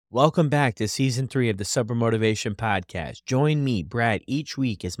Welcome back to Season 3 of the Sober Motivation Podcast. Join me, Brad, each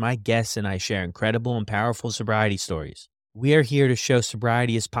week as my guests and I share incredible and powerful sobriety stories. We are here to show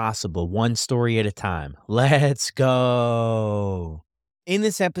sobriety is possible, one story at a time. Let's go! In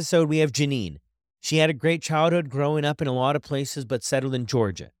this episode, we have Jeannine. She had a great childhood growing up in a lot of places but settled in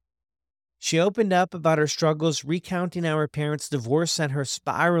Georgia. She opened up about her struggles, recounting how her parents' divorce sent her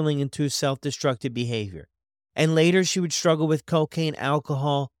spiraling into self-destructive behavior. And later, she would struggle with cocaine,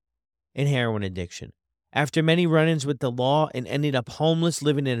 alcohol, and heroin addiction. After many run-ins with the law and ended up homeless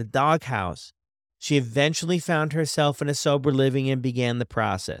living in a doghouse, she eventually found herself in a sober living and began the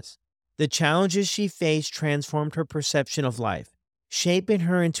process. The challenges she faced transformed her perception of life, shaping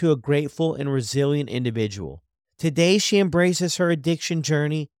her into a grateful and resilient individual. Today, she embraces her addiction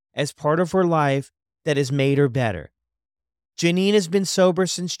journey as part of her life that has made her better. Jeannine has been sober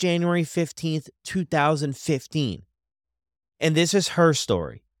since January 15th, 2015. And this is her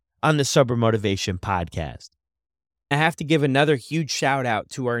story on the Sober Motivation Podcast. I have to give another huge shout out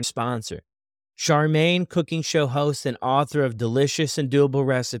to our sponsor, Charmaine, cooking show host and author of delicious and doable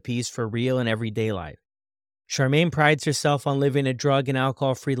recipes for real and everyday life. Charmaine prides herself on living a drug and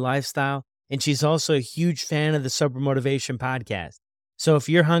alcohol-free lifestyle, and she's also a huge fan of the Sober Motivation Podcast. So if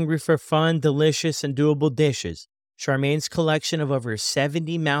you're hungry for fun, delicious, and doable dishes, Charmaine's collection of over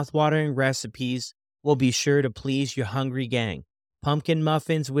 70 mouthwatering recipes will be sure to please your hungry gang. Pumpkin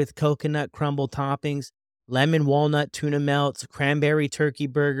muffins with coconut crumble toppings, lemon walnut tuna melts, cranberry turkey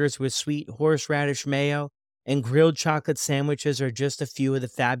burgers with sweet horseradish mayo, and grilled chocolate sandwiches are just a few of the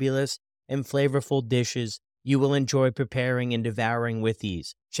fabulous and flavorful dishes you will enjoy preparing and devouring with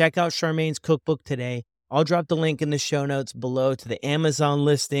ease. Check out Charmaine's cookbook today. I'll drop the link in the show notes below to the Amazon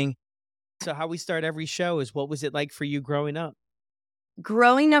listing. So how we start every show is, what was it like for you growing up?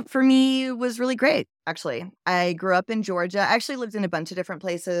 Growing up for me was really great, actually. I grew up in Georgia. I actually lived in a bunch of different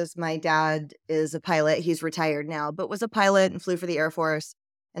places. My dad is a pilot. He's retired now, but was a pilot and flew for the Air Force.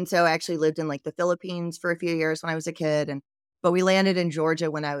 And so I actually lived in like the Philippines for a few years when I was a kid. But we landed in Georgia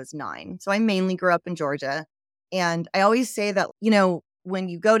when I was 9. So I mainly grew up in Georgia. And I always say that, when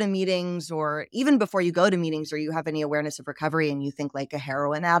you go to meetings, or even before you go to meetings, or you have any awareness of recovery and you think like a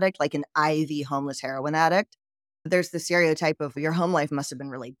heroin addict, like an IV homeless heroin addict, there's the stereotype of your home life must have been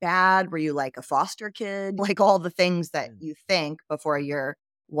really bad. Were you like a foster kid? Like all the things that you think before you're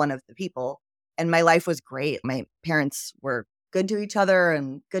one of the people. And my life was great. My parents were good to each other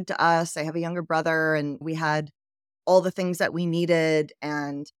and good to us. I have a younger brother, and we had all the things that we needed.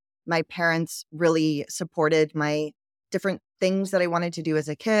 And my parents really supported my different things that I wanted to do as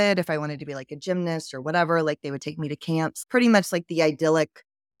a kid. If I wanted to be like a gymnast or whatever, like they would take me to camps, pretty much like the idyllic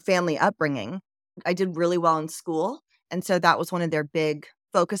family upbringing. I did really well in school. And so that was one of their big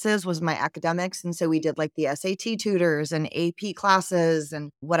focuses, was my academics. And so we did like the SAT tutors and AP classes,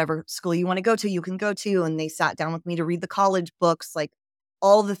 and whatever school you want to go to, you can go to. And they sat down with me to read the college books, like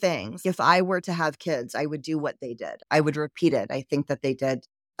all the things. If I were to have kids, I would do what they did. I would repeat it. I think that they did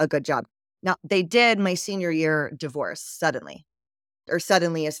a good job. Now, they did my senior year divorce suddenly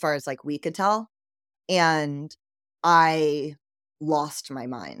as far as like we could tell. And I lost my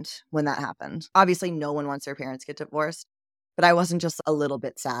mind when that happened. Obviously, no one wants their parents get divorced, but I wasn't just a little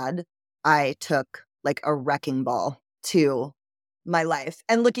bit sad. I took like a wrecking ball to my life.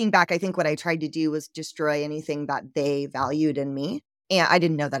 And looking back, I think what I tried to do was destroy anything that they valued in me. And I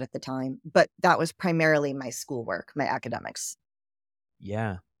didn't know that at the time, but that was primarily my schoolwork, my academics.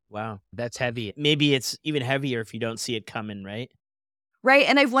 Yeah. Wow. That's heavy. Maybe it's even heavier if you don't see it coming, right? Right.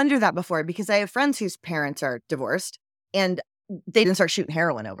 And I've wondered that before, because I have friends whose parents are divorced and they didn't start shooting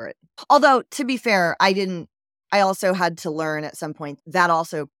heroin over it. Although, to be fair, I also had to learn at some point. That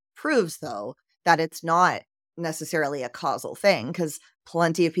also proves, though, that it's not necessarily a causal thing, because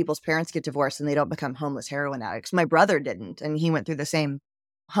plenty of people's parents get divorced and they don't become homeless heroin addicts. My brother didn't, and he went through the same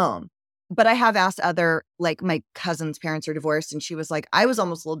home. But I have asked like my cousin's parents are divorced, and she was like, I was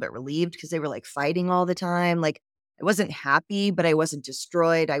almost a little bit relieved because they were like fighting all the time. Like, I wasn't happy, but I wasn't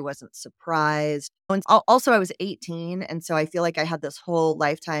destroyed. I wasn't surprised. And also, I was 18. And so I feel like I had this whole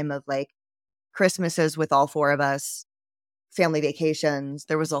lifetime of like Christmases with all 4 of us, family vacations.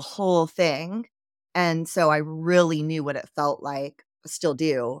 There was a whole thing. And so I really knew what it felt like, still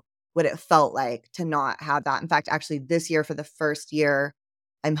do, what it felt like to not have that. In fact, actually this year, for the first year,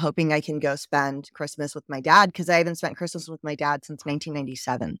 I'm hoping I can go spend Christmas with my dad, because I haven't spent Christmas with my dad since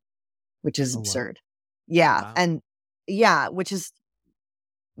 1997, which is absurd. Yeah. Wow. And yeah, which is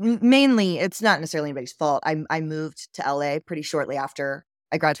mainly, it's not necessarily anybody's fault. I moved to LA pretty shortly after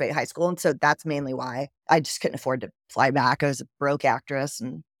I graduated high school. And so that's mainly why. I just couldn't afford to fly back. I was a broke actress,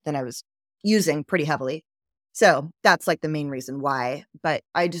 and then I was using pretty heavily. So that's like the main reason why. But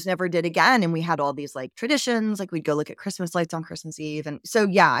I just never did again. And we had all these like traditions, like we'd go look at Christmas lights on Christmas Eve. And so,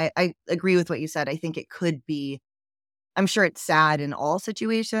 yeah, I agree with what you said. I think it could be, I'm sure it's sad in all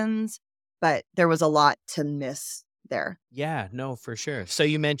situations, but there was a lot to miss there. Yeah, no, for sure. So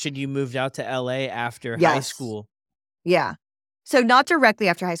you mentioned you moved out to LA after high Yes. school. Yeah. So not directly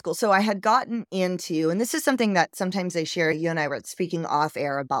after high school. So I had gotten into, and this is something that sometimes I share, you and I were speaking off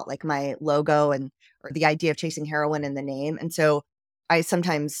air about like my logo and or the idea of chasing heroin in the name. And so I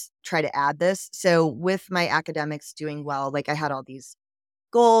sometimes try to add this. So with my academics doing well, like I had all these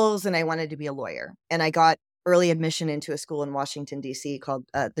goals and I wanted to be a lawyer. And I got early admission into a school in Washington, D.C. called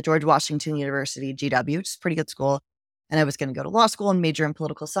the George Washington University, GW, which is a pretty good school. And I was going to go to law school and major in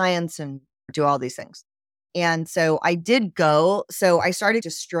political science and do all these things. And so I did go. So I started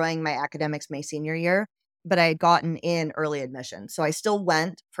destroying my academics my senior year, but I had gotten in early admission. So I still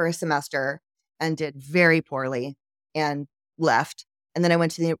went for a semester and did very poorly and left. And then I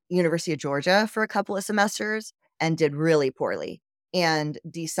went to the University of Georgia for a couple of semesters and did really poorly and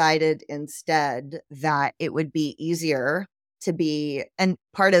decided instead that it would be easier to be, and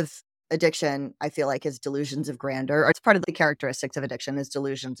part of addiction, I feel like, is delusions of grandeur, or it's part of the characteristics of addiction is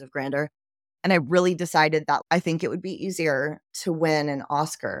delusions of grandeur. And I really decided that I think it would be easier to win an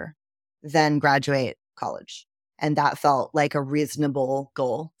Oscar than graduate college. And that felt like a reasonable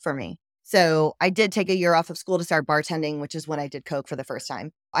goal for me. So I did take a year off of school to start bartending, which is when I did coke for the first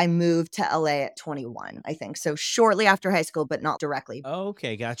time. I moved to LA at 21, I think. So shortly after high school, but not directly. Oh,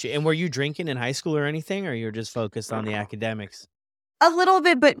 okay, gotcha. And were you drinking in high school or anything, or you're just focused on the academics? A little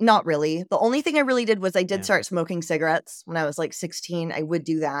bit, but not really. The only thing I really did was I did Yeah. start smoking cigarettes when I was like 16. I would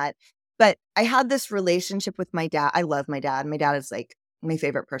do that. But I had this relationship with my dad. I love my dad. My dad is like my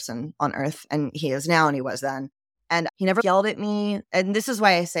favorite person on earth. And he is now and he was then. And he never yelled at me. And this is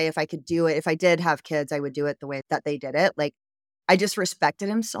why I say if I could do it, if I did have kids, I would do it the way that they did it. Like I just respected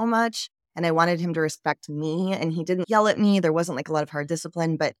him so much. And I wanted him to respect me. And he didn't yell at me. There wasn't like a lot of hard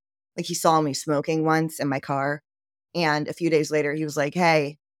discipline, but like he saw me smoking once in my car. And a few days later, he was like,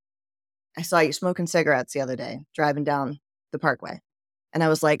 "Hey, I saw you smoking cigarettes the other day, driving down the parkway." And I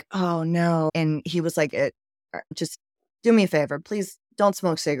was like, "Oh, no." And he was like, just do me a favor. Please don't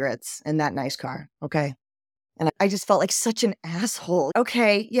smoke cigarettes in that nice car. Okay. And I just felt like such an asshole.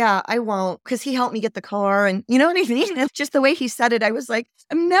 Okay, yeah, I won't, because he helped me get the car. And you know what I mean? It's just the way he said it. I was like,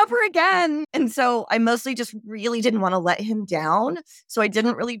 never again. And so I mostly just really didn't want to let him down. So I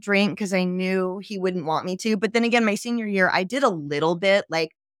didn't really drink because I knew he wouldn't want me to. But then again, my senior year, I did a little bit,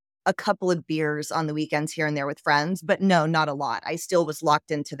 like a couple of beers on the weekends here and there with friends. But no, not a lot. I still was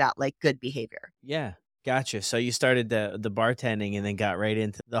locked into that like good behavior. Yeah, gotcha. So you started the bartending and then got right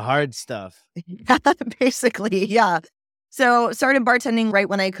into the hard stuff. Basically, yeah. So started bartending right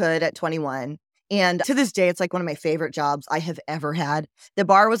when I could at 21. And to this day, it's like one of my favorite jobs I have ever had. The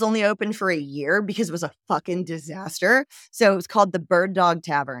bar was only open for a year because it was a fucking disaster. So it was called the Bird Dog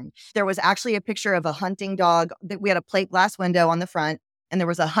Tavern. There was actually a picture of a hunting dog. We had a plate glass window on the front, and there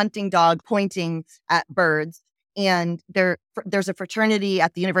was a hunting dog pointing at birds. And there's a fraternity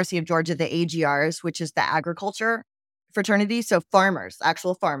at the University of Georgia, the AGRs, which is the agriculture fraternity. So farmers,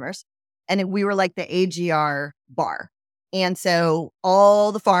 actual farmers. And we were like the AGR bar. And so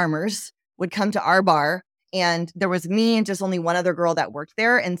all the farmers would come to our bar. And there was me and just only one other girl that worked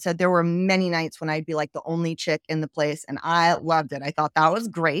there. And so there were many nights when I'd be like the only chick in the place. And I loved it. I thought that was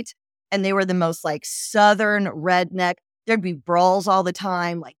great. And they were the most like Southern redneck. There'd be brawls all the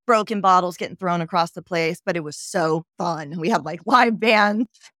time, like broken bottles getting thrown across the place. But it was so fun. We had like live bands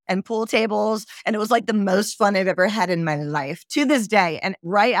and pool tables. And it was like the most fun I've ever had in my life to this day. And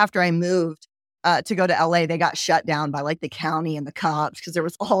right after I moved to go to LA, they got shut down by like the county and the cops because there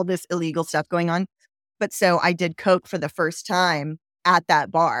was all this illegal stuff going on. But so I did coke for the first time at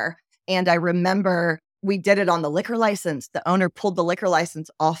that bar. And I remember we did it on the liquor license. The owner pulled the liquor license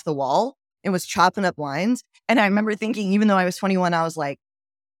off the wall and was chopping up wines. And I remember thinking, even though I was 21, I was like,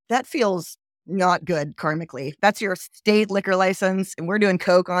 that feels not good karmically. That's your state liquor license and we're doing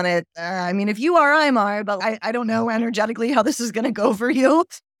coke on it. I mean, if you are, I'm are, but I don't know energetically how this is going to go for you.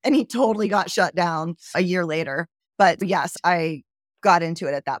 And he totally got shut down a year later. But yes, I got into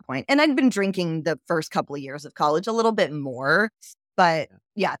it at that point. And I'd been drinking the first couple of years of college a little bit more. But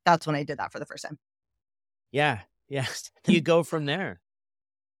yeah, that's when I did that for the first time. Yeah, yeah. You go from there.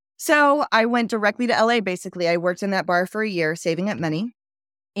 So I went directly to LA, basically. I worked in that bar for a year, saving up money.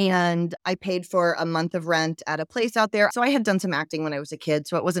 And I paid for a month of rent at a place out there. So I had done some acting when I was a kid,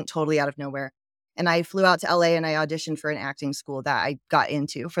 so it wasn't totally out of nowhere. And I flew out to LA and I auditioned for an acting school that I got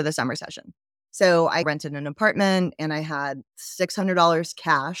into for the summer session. So I rented an apartment and I had $600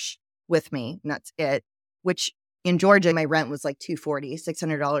 cash with me, and that's it. which in Georgia, my rent was like $240,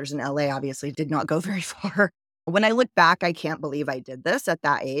 $600 in LA obviously did not go very far. When I look back, I can't believe I did this at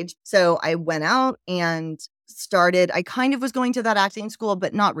that age. So I went out and started, I kind of was going to that acting school,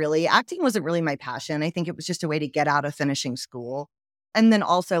 but not really. Acting wasn't really my passion. I think it was just a way to get out of finishing school. And then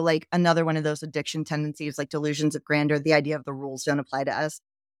also like another one of those addiction tendencies, like delusions of grandeur, the idea of the rules don't apply to us.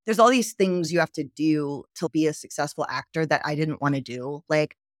 There's all these things you have to do to be a successful actor that I didn't want to do.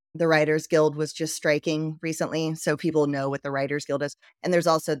 Like the Writers Guild was just striking recently, so people know what the Writers Guild is. And there's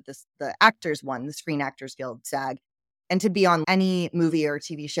also the Actors one, the Screen Actors Guild, SAG. And to be on any movie or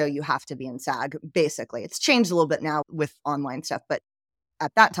TV show, you have to be in SAG, basically. It's changed a little bit now with online stuff, but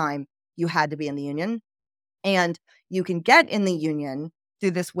at that time, you had to be in the union. And you can get in the union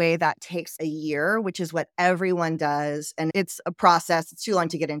through this way that takes a year, which is what everyone does. And it's a process. It's too long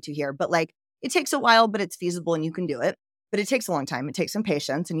to get into here, but like it takes a while, but it's feasible and you can do it. But it takes a long time. It takes some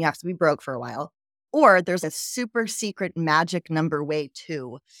patience and you have to be broke for a while. Or there's a super secret magic number way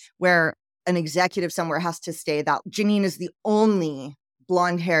too, where an executive somewhere has to say that Jeannine is the only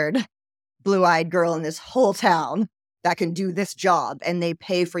blonde-haired, blue-eyed girl in this whole town that can do this job. And they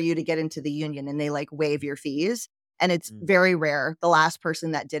pay for you to get into the union and they like waive your fees. And it's very rare. The last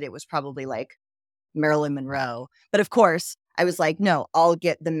person that did it was probably like Marilyn Monroe. But of course, I was like, no, I'll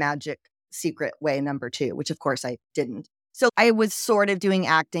get the magic secret way number 2, which of course I didn't. So I was sort of doing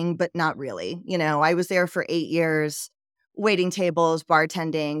acting, but not really. You know, I was there for 8 years, waiting tables,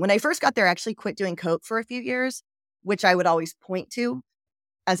 bartending. When I first got there, I actually quit doing coke for a few years, which I would always point to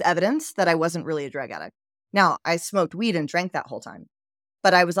as evidence that I wasn't really a drug addict. Now, I smoked weed and drank that whole time.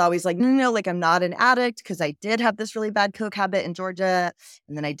 But I was always like, no, like I'm not an addict because I did have this really bad coke habit in Georgia.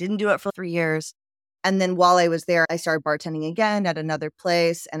 And then I didn't do it for 3 years. And then while I was there, I started bartending again at another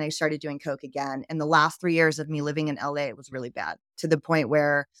place and I started doing coke again. And the last 3 years of me living in LA, it was really bad to the point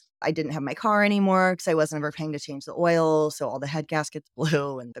where I didn't have my car anymore because I wasn't ever paying to change the oil. So all the head gaskets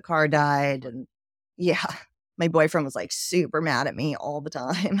blew and the car died. And yeah, my boyfriend was like super mad at me all the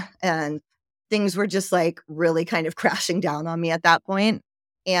time. And things were just like really kind of crashing down on me at that point.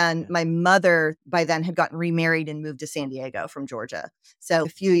 And my mother by then had gotten remarried and moved to San Diego from Georgia. So a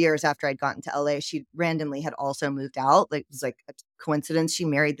few years after I'd gotten to LA, she randomly had also moved out. Like it was like a coincidence. She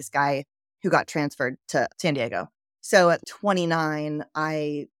married this guy who got transferred to San Diego. So at 29,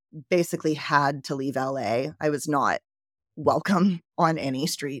 I basically had to leave LA. I was not welcome on any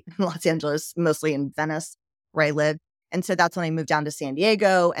street in Los Angeles, mostly in Venice, where I lived. And so that's when I moved down to San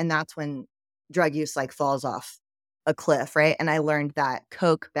Diego. And that's when drug use like falls off a cliff, right? And I learned that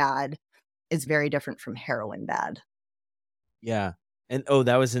coke bad is very different from heroin bad. Yeah. And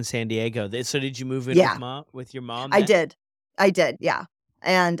that was in San Diego. So did you move in with your mom I then? did, yeah.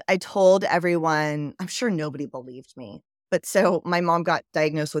 And I told everyone, I'm sure nobody believed me. But so my mom got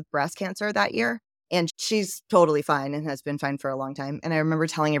diagnosed with breast cancer that year, and she's totally fine and has been fine for a long time. And I remember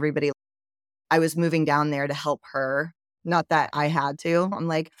telling everybody I was moving down there to help her. Not that I had to. I'm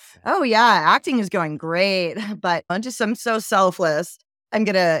like, oh yeah, acting is going great, but I'm so selfless. I'm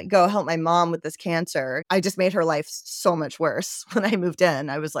going to go help my mom with this cancer. I just made her life so much worse when I moved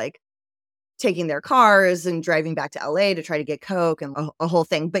in. I was like taking their cars and driving back to LA to try to get coke and a whole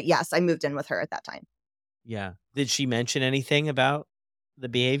thing. But yes, I moved in with her at that time. Yeah. Did she mention anything about the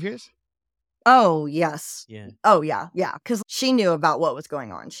behaviors? Oh, yes. Yeah. Oh, yeah. Yeah. Because she knew about what was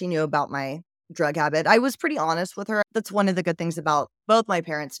going on. She knew about my drug habit. I was pretty honest with her. That's one of the good things about both my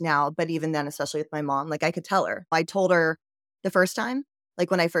parents now, but even then, especially with my mom, like I could tell her. I told her the first time, like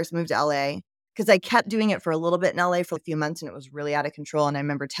when I first moved to LA, because I kept doing it for a little bit in LA for a few months and it was really out of control. And I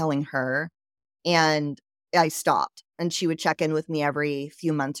remember telling her and I stopped. And she would check in with me every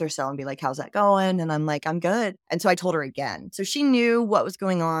few months or so and be like, how's that going? And I'm like, I'm good. And so I told her again. So she knew what was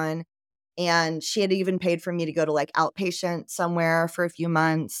going on. And she had even paid for me to go to like outpatient somewhere for a few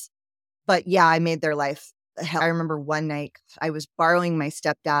months. But yeah, I made their life hell. I remember one night I was borrowing my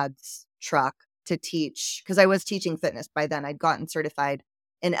stepdad's truck to teach because I was teaching fitness by then. I'd gotten certified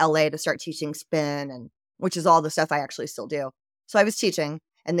in LA to start teaching spin, and which is all the stuff I actually still do. So I was teaching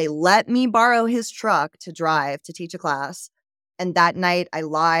and they let me borrow his truck to drive to teach a class. And that night I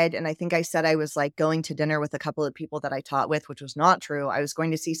lied. And I think I said I was like going to dinner with a couple of people that I taught with, which was not true. I was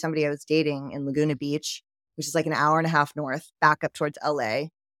going to see somebody I was dating in Laguna Beach, which is like an hour and a half north, back up towards LA.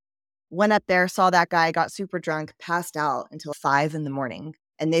 Went up there, saw that guy, got super drunk, passed out until 5 a.m.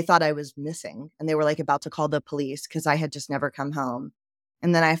 And they thought I was missing. And they were like about to call the police because I had just never come home.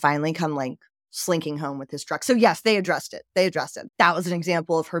 And then I finally come like slinking home with his truck. So yes, they addressed it. That was an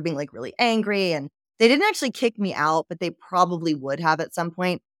example of her being like really angry. And they didn't actually kick me out, but they probably would have at some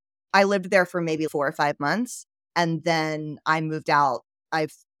point. I lived there for maybe 4 or 5 months. And then I moved out. I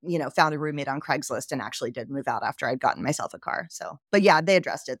found a roommate on Craigslist and actually did move out after I'd gotten myself a car. So, but yeah, they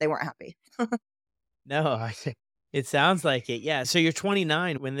addressed it. They weren't happy. No, it sounds like it. Yeah. So you're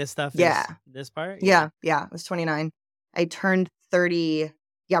 29 when this stuff Yeah. is this part? Yeah. Yeah. Yeah. I was 29. I turned 30.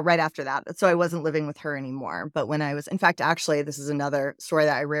 Yeah. Right after that. So I wasn't living with her anymore. But when I was, in fact, actually, this is another story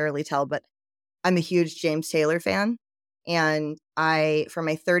that I rarely tell, but I'm a huge James Taylor fan. And I, for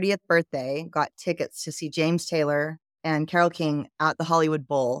my 30th birthday, got tickets to see James Taylor and Carole King at the Hollywood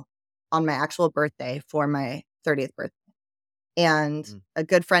Bowl on my actual birthday for my 30th birthday. And a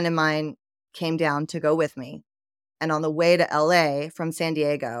good friend of mine came down to go with me. And on the way to LA from San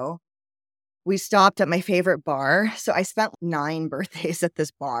Diego, we stopped at my favorite bar. So I spent 9 birthdays at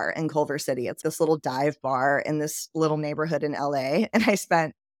this bar in Culver City. It's this little dive bar in this little neighborhood in LA. And I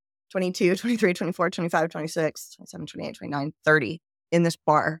spent 22, 23, 24, 25, 26, 27, 28, 29, 30 in this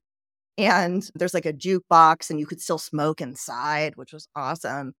bar. And there's like a jukebox and you could still smoke inside, which was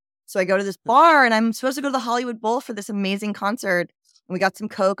awesome. So I go to this bar and I'm supposed to go to the Hollywood Bowl for this amazing concert. And we got some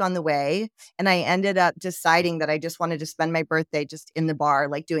Coke on the way. And I ended up deciding that I just wanted to spend my birthday just in the bar,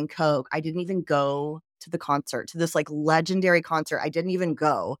 like doing Coke. I didn't even go to the concert, to this like legendary concert. I didn't even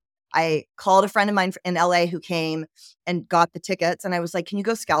go. I called a friend of mine in LA who came and got the tickets. And I was like, can you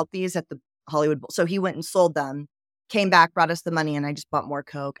go scalp these at the Hollywood Bowl? So he went and sold them, came back, brought us the money, and I just bought more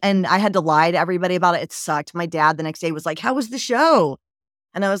Coke. And I had to lie to everybody about it. It sucked. My dad the next day was like, how was the show?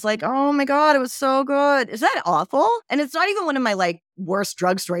 And I was like, oh my God, it was so good. Is that awful? And it's not even one of my like worst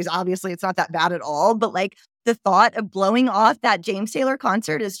drug stories. Obviously, it's not that bad at all. But like the thought of blowing off that James Taylor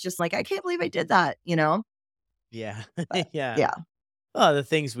concert is just like, I can't believe I did that, Yeah. But Yeah. yeah. Oh, the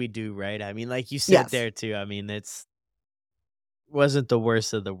things we do, right? I mean, like you said Yes. there too. I mean, it's wasn't the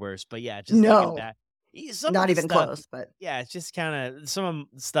worst of the worst, but yeah, just thinking No, back, some of not the even stuff, close. But yeah, it's just kind of some of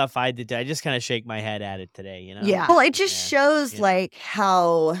the stuff I did. I just kind of shake my head at it today, yeah. Well, it just Yeah, shows yeah, like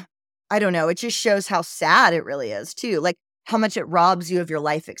how, I don't know, it just shows how sad it really is too. Like how much it robs you of your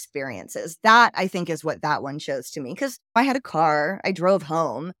life experiences. That I think is what that one shows to me. Because I had a car, I drove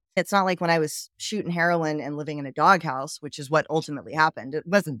home. It's not like when I was shooting heroin and living in a doghouse, which is what ultimately happened. It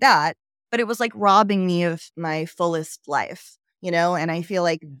wasn't that, but it was like robbing me of my fullest life, And I feel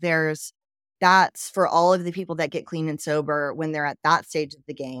like that's for all of the people that get clean and sober when they're at that stage of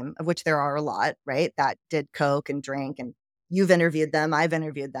the game, of which there are a lot, right? That did Coke and drink, and you've interviewed them, I've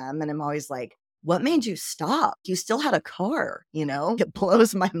interviewed them. And I'm always like, what made you stop? You still had a car, It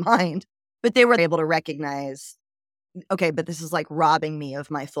blows my mind. But they were able to recognize, okay, but this is like robbing me of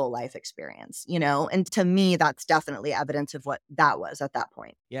my full life experience, And to me, that's definitely evidence of what that was at that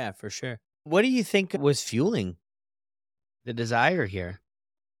point. yeah, for sure. What do you think was fueling the desire here?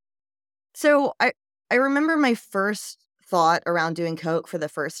 So I remember my first thought around doing Coke for the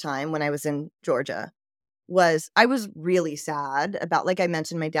first time when I was in Georgia was I was really sad about, like I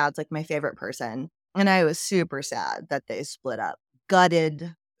mentioned, my dad's like my favorite person. And I was super sad that they split up.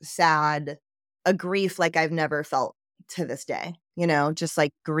 Gutted, sad, a grief like I've never felt to this day, just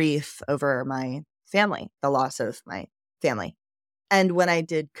like grief over my family, the loss of my family. And when I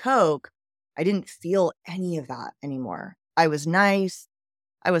did Coke, I didn't feel any of that anymore. I was nice.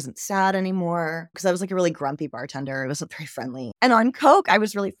 I wasn't sad anymore because I was like a really grumpy bartender. I wasn't very friendly. And on Coke, I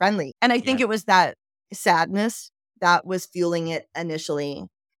was really friendly. And I think Yeah, it was that sadness that was fueling it initially.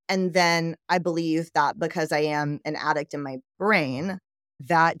 And then I believe that because I am an addict in my brain,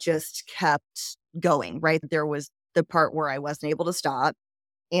 that just kept going, right? There was the part where I wasn't able to stop.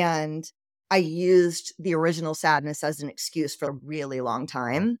 And I used the original sadness as an excuse for a really long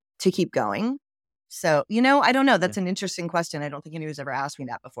time to keep going. So, I don't know. yeah, That's an interesting question. I don't think anyone's ever asked me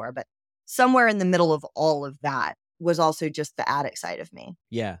that before, but somewhere in the middle of all of that was also just the addict side of me.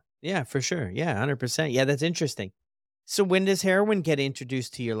 yeah, yeah, for sure. Yeah, 100%. Yeah, that's interesting. So when does heroin get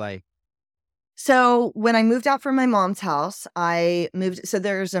introduced to your life? So when I moved out from my mom's house, I moved. So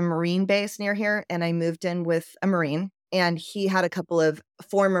there's a Marine base near here, and I moved in with a Marine. And he had a couple of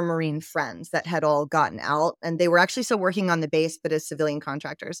former Marine friends that had all gotten out, and they were actually still working on the base, but as civilian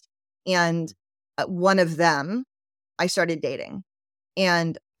contractors. And one of them, I started dating.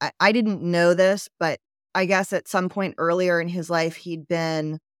 And I didn't know this, but I guess at some point earlier in his life, he'd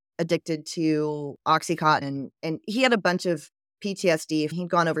been addicted to Oxycontin, and he had a bunch of PTSD. He'd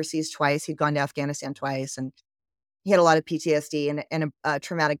gone overseas twice. He'd gone to Afghanistan twice, and he had a lot of PTSD and a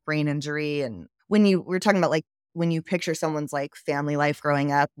traumatic brain injury. And we're talking about like when you picture someone's like family life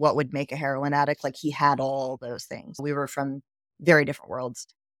growing up, what would make a heroin addict? Like he had all those things. We were from very different worlds.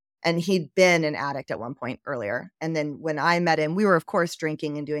 And he'd been an addict at one point earlier. And then when I met him, we were, of course,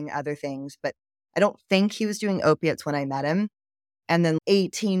 drinking and doing other things, but I don't think he was doing opiates when I met him. And then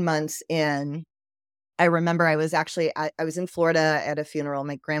 18 months in, I remember I was in Florida at a funeral.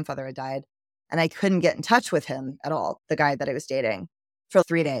 My grandfather had died, and I couldn't get in touch with him at all, the guy that I was dating, for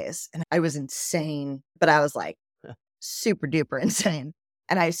 3 days. And I was insane, but I was like super duper insane.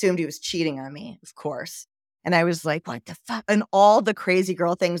 And I assumed he was cheating on me, of course. And I was like, what the fuck? And all the crazy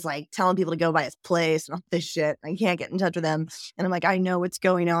girl things, like telling people to go by his place and all this shit. I can't get in touch with him. And I'm like, I know what's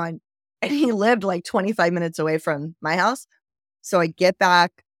going on. And he lived like 25 minutes away from my house. So I get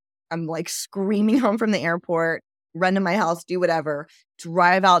back. I'm like screaming home from the airport, run to my house, do whatever,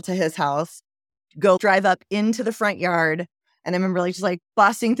 drive out to his house, go drive up into the front yard. And I remember like just like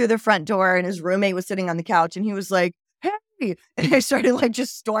busting through the front door, and his roommate was sitting on the couch, and he was like, hey. And I started like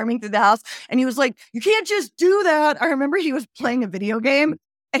just storming through the house. And he was like, you can't just do that. I remember he was playing a video game,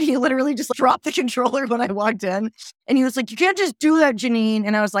 and he literally just dropped the controller when I walked in. And he was like, you can't just do that, Jeannine.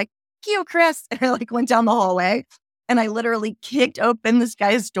 And I was like, you, Chris. And I like went down the hallway, and I literally kicked open this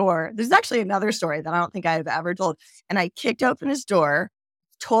guy's door. There's actually another story that I don't think I've ever told. And I kicked open his door,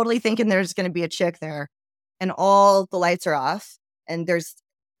 totally thinking there's going to be a chick there. And all the lights are off, and there's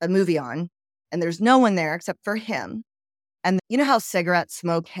a movie on, and there's no one there except for him. And you know how cigarette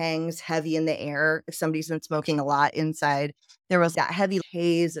smoke hangs heavy in the air if somebody's been smoking a lot inside? There was that heavy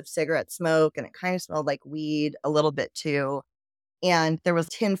haze of cigarette smoke, and it kind of smelled like weed a little bit too. And there was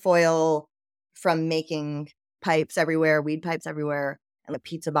tinfoil from making pipes everywhere, weed pipes everywhere, and a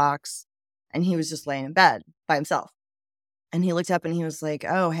pizza box. And he was just laying in bed by himself. And he looked up and he was like,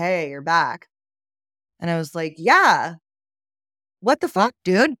 oh, hey, you're back. And I was like, yeah, what the fuck,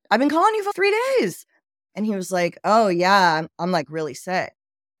 dude? I've been calling you for 3 days. And he was like, oh, yeah, I'm like really sick.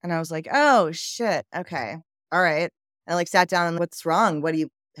 And I was like, oh, shit. Okay. All right. And I like sat down and what's wrong? What do you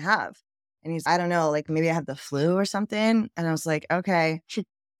have? And he's, I don't know, like maybe I have the flu or something. And I was like, okay.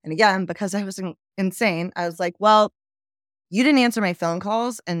 And again, because I was insane, I was like, well, you didn't answer my phone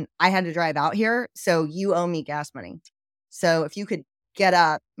calls and I had to drive out here. So you owe me gas money. So if you could get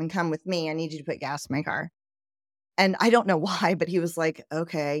up and come with me, I need you to put gas in my car. And I don't know why, but he was like,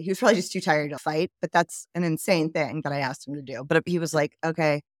 okay. He was probably just too tired to fight, but that's an insane thing that I asked him to do. But he was like,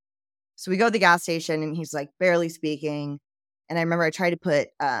 okay. So we go to the gas station and he's like barely speaking. And I remember I tried to put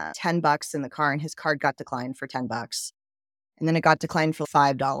 $10 in the car, and his card got declined for $10. And then it got declined for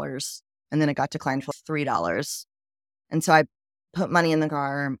 $5. And then it got declined for $3. And so I put money in the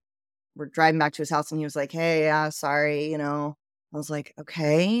car. We're driving back to his house, and he was like, hey, yeah, sorry, I was like,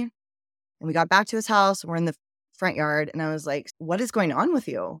 okay. And we got back to his house. We're in the front yard, and I was like, what is going on with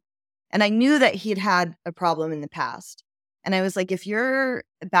you? And I knew that he'd had a problem in the past. And I was like, if you're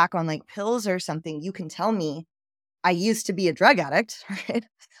back on like pills or something, you can tell me. I used to be a drug addict, right?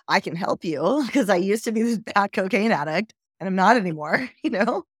 I can help you because I used to be this bad cocaine addict, and I'm not anymore,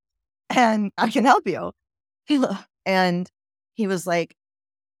 and I can help you. And he was like,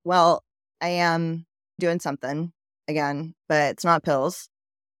 well, I am doing something again, but it's not pills.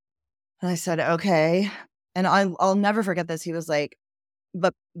 And I said, okay. And I'll never forget this. He was like,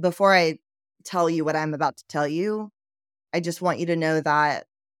 but before I tell you what I'm about to tell you, I just want you to know that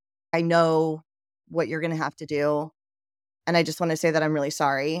I know what you're going to have to do. And I just want to say that I'm really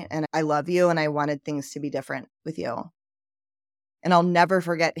sorry, and I love you, and I wanted things to be different with you. And I'll never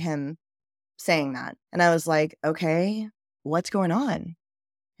forget him saying that. And I was like, okay, what's going on?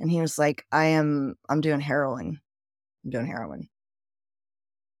 And he was like, I'm doing heroin. I'm doing heroin.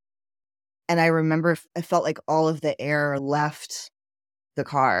 And I remember I felt like all of the air left the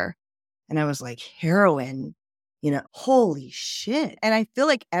car. And I was like, heroin, holy shit. And I feel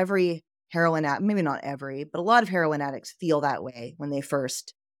like every heroin addict, maybe not every, but a lot of heroin addicts feel that way when they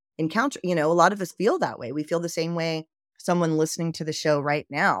first encounter, a lot of us feel that way. We feel the same way someone listening to the show right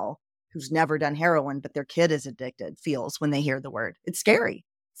now who's never done heroin, but their kid is addicted, feels when they hear the word. It's scary.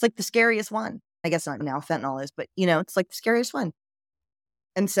 It's like the scariest one. I guess not now fentanyl is, but it's like the scariest one.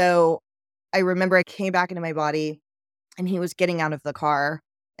 And so I remember I came back into my body, and he was getting out of the car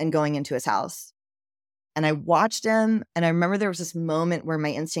and going into his house. And I watched him, and I remember there was this moment where my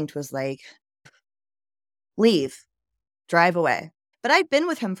instinct was like, leave, drive away. But I'd been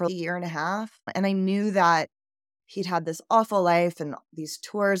with him for a year and a half, and I knew that he'd had this awful life and these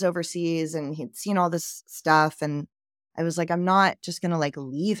tours overseas, and he'd seen all this stuff. And I was like, I'm not just going to like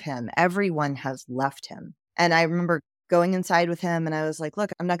leave him. Everyone has left him. And I remember going inside with him, and I was like,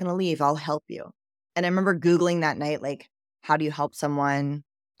 look, I'm not going to leave. I'll help you. And I remember Googling that night, like, how do you help someone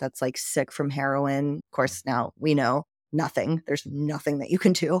that's like sick from heroin? Of course, now we know nothing. There's nothing that you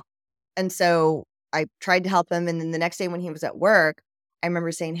can do. And so I tried to help him. And then the next day when he was at work, I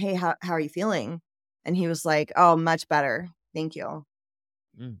remember saying, hey, how are you feeling? And he was like, oh, much better. Thank you.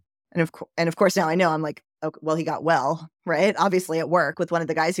 Mm. And of course, now I know. I'm like, okay, well, he got well, right? Obviously at work with one of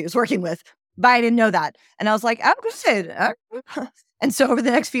the guys he was working with. But I didn't know that. And I was like, I'm good. And so over the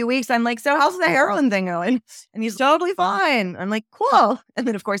next few weeks, I'm like, so how's the heroin thing going? And he's totally fine. I'm like, cool. And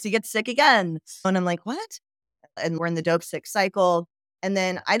then, of course, he gets sick again. And I'm like, what? And we're in the dope sick cycle. And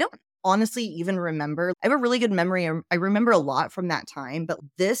then I don't honestly even remember. I have a really good memory. I remember a lot from that time, but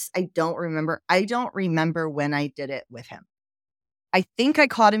this I don't remember. I don't remember when I did it with him. I think I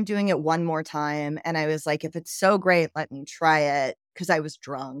caught him doing it one more time. And I was like, if it's so great, let me try it. Because I was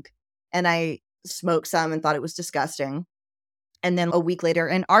drunk and I smoked some and thought it was disgusting. And then a week later,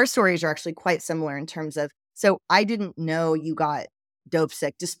 and our stories are actually quite similar in terms of, so I didn't know you got dope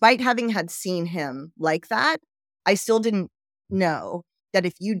sick. Despite having had seen him like that, I still didn't know that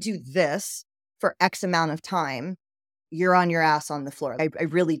if you do this for X amount of time, you're on your ass on the floor.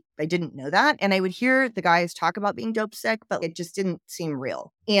 I didn't know that. And I would hear the guys talk about being dope sick, but it just didn't seem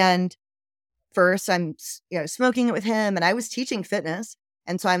real. And first I'm, smoking it with him, and I was teaching fitness.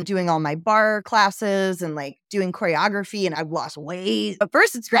 And so I'm doing all my bar classes and like doing choreography, and I've lost weight. At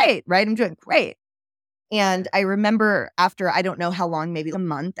first it's great, right? I'm doing great. And I remember after, I don't know how long, maybe a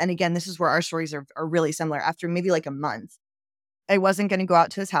month. And again, this is where our stories are really similar. After maybe like a month, I wasn't going to go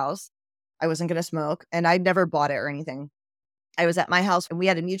out to his house. I wasn't going to smoke, and I'd never bought it or anything. I was at my house, and we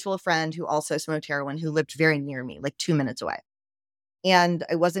had a mutual friend who also smoked heroin who lived very near me, like 2 minutes away. And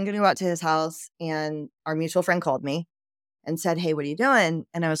I wasn't going to go out to his house. And our mutual friend called me and said, hey, what are you doing?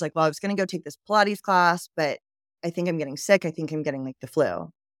 And I was like, well, I was going to go take this Pilates class, but I think I'm getting sick. I think I'm getting like the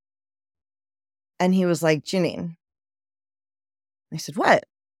flu. And he was like, Jeannine. I said, what?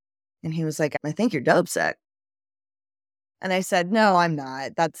 And he was like, I think you're dope sick. And I said, no, I'm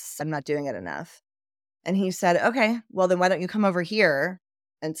not. I'm not doing it enough. And he said, okay, well, then why don't you come over here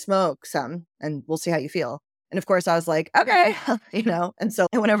and smoke some and we'll see how you feel. And of course I was like, okay, and so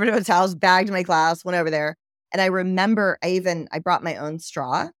I went over to his house, bagged my class, went over there. And I remember I brought my own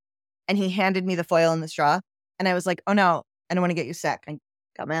straw, and he handed me the foil and the straw. And I was like, oh no, I don't want to get you sick. I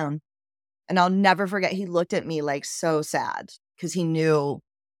got my own. And I'll never forget, he looked at me like so sad because he knew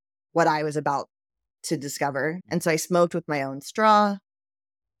what I was about to discover. And so I smoked with my own straw,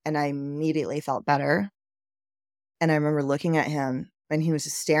 and I immediately felt better. And I remember looking at him, and he was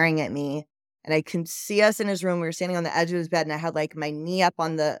just staring at me, and I could see us in his room. We were standing on the edge of his bed, and I had like my knee up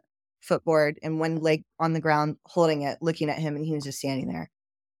on the footboard and one leg on the ground holding it, looking at him, and he was just standing there.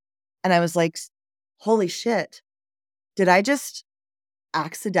 And I was like, holy shit, did I just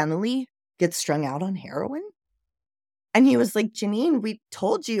accidentally get strung out on heroin? And he was like, Jeannine, we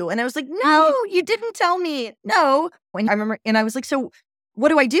told you. And I was like, no, you didn't tell me. No. And I remember, and I was like, so what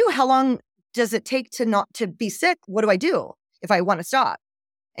do I do? How long does it take to not to be sick? What do I do if I want to stop?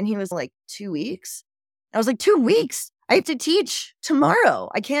 And he was like, 2 weeks. I was like, 2 weeks? I have to teach tomorrow.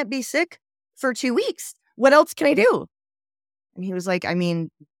 I can't be sick for 2 weeks. What else can I do? And he was like, I mean,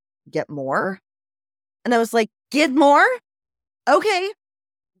 get more. And I was like, get more? Okay.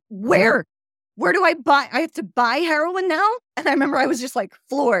 Where do I buy? I have to buy heroin now? And I remember I was just like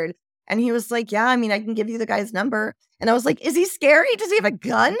floored. And he was like, yeah, I mean, I can give you the guy's number. And I was like, is he scary? Does he have a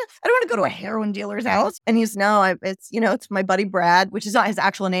gun? I don't want to go to a heroin dealer's house. And he's, no, it's my buddy Brad, which is not his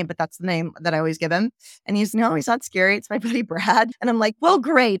actual name, but that's the name that I always give him. And he's, no, he's not scary. It's my buddy Brad. And I'm like, well,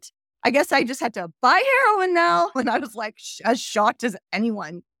 great. I guess I just had to buy heroin now. And I was like, as shocked as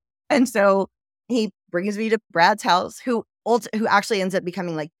anyone. And so he brings me to Brad's house, who actually ends up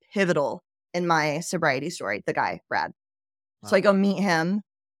becoming like pivotal in my sobriety story, the guy, Brad. Wow. So I go meet him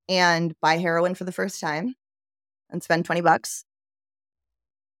and buy heroin for the first time and spend $20.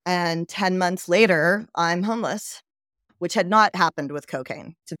 And 10 months later, I'm homeless, which had not happened with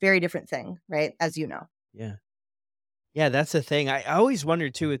cocaine. It's a very different thing, right? As you know. Yeah. Yeah, that's the thing. I always wonder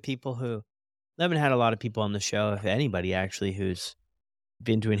too with people who, I haven't had a lot of people on the show, if anybody actually, who's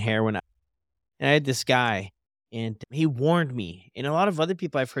been doing heroin. And I had this guy, and he warned me. And a lot of other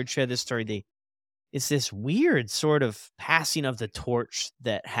people I've heard share this story, it's this weird sort of passing of the torch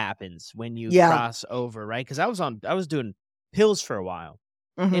that happens when you cross over, right? Because I was doing pills for a while,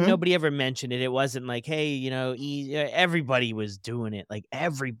 and nobody ever mentioned it. It wasn't like, hey, everybody was doing it. Like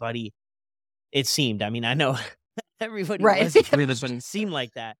everybody, it seemed. I mean, I know everybody wasn't doing this, but it seemed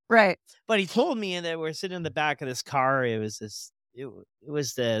like that. Right. But he told me that we're sitting in the back of this car. It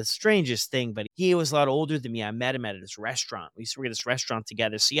was the strangest thing, but he was a lot older than me. I met him at this restaurant. We used to work at this restaurant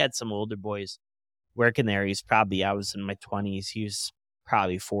together. So he had some older boys working there. I was in my 20s. He was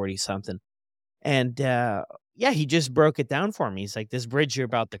probably 40 something. And he just broke it down for me. He's like, this bridge you're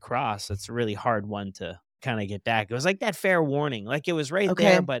about to cross, it's a really hard one to kind of get back. It was like that fair warning. Like it was right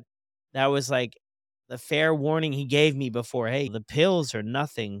there, but that was like the fair warning he gave me before. Hey, the pills are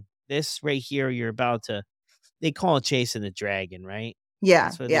nothing. This right here, you're about to, they call it chasing the dragon, right? Yeah.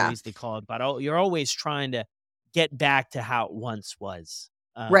 That's what they Yeah. usually call it. But you're always trying to get back to how it once was,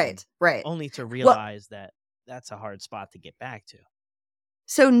 Right. Right. only to Well, realize that that's a hard spot to get back to.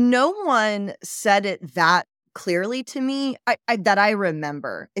 so no one said it that clearly to me that I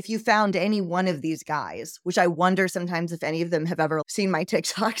remember. If you found any one of these guys, which I wonder sometimes if any of them have ever seen my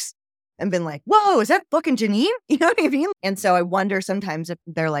TikToks and been like, whoa, is that fucking Jeannine? You know what I mean? And so I wonder sometimes if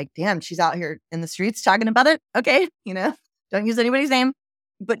they're like, damn, she's out here in the streets talking about it. Okay, don't use anybody's name.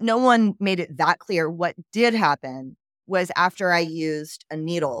 But no one made it that clear. What did happen was after I used a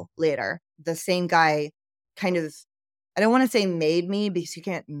needle later, the same guy kind of, I don't want to say made me, because you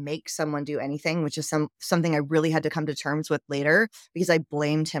can't make someone do anything, which is something I really had to come to terms with later, because I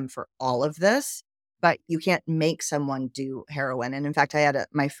blamed him for all of this. But you can't make someone do heroin. And in fact, I had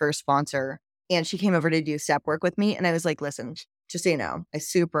my first sponsor, and she came over to do step work with me. And I was like, listen, just so you know, I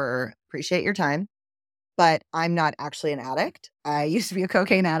super appreciate your time, but I'm not actually an addict. I used to be a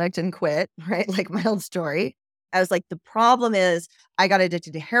cocaine addict and quit, right? Like my old story. I was like, the problem is I got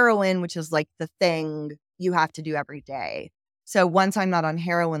addicted to heroin, which is like the thing you have to do every day. So once I'm not on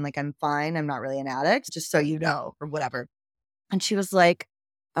heroin, like I'm fine. I'm not really an addict, just so you know, or whatever. And she was like,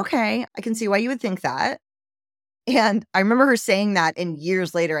 okay, I can see why you would think that. And I remember her saying that, and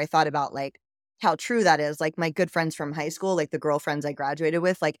years later, I thought about like how true that is. Like my good friends from high school, like the girlfriends I graduated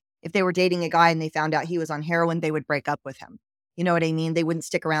with, like if they were dating a guy and they found out he was on heroin, they would break up with him. You know what I mean? They wouldn't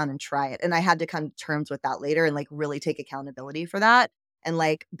stick around and try it. And I had to come to terms with that later and like really take accountability for that. And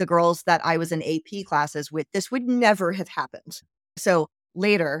like the girls that I was in AP classes with, this would never have happened. So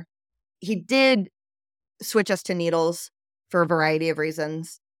later, he did switch us to needles for a variety of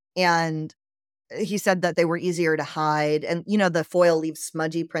reasons. And he said that they were easier to hide. And, the foil leaves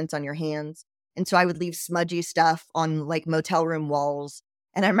smudgy prints on your hands. And so I would leave smudgy stuff on like motel room walls.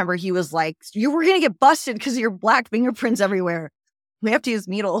 And I remember he was like, you were going to get busted because of your black fingerprints everywhere. We have to use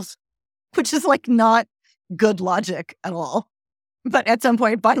needles, which is like not good logic at all. But at some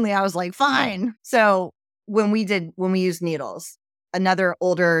point, finally, I was like, fine. So when we used needles, another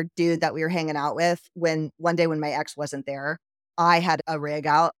older dude that we were hanging out with, one day when my ex wasn't there, I had a rig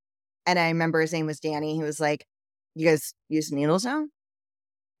out. And I remember his name was Danny. He was like, you guys use needles now?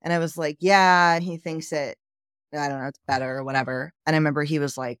 And I was like, yeah, he thinks it, I don't know, it's better or whatever. And I remember he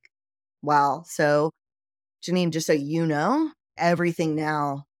was like, wow. So Jeannine, just so you know, everything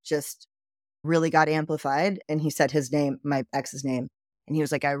now just really got amplified. And he said his name, my ex's name. And he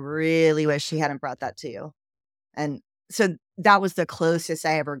was like, I really wish he hadn't brought that to you. And so that was the closest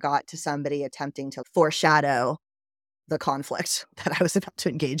I ever got to somebody attempting to foreshadow the conflict that I was about to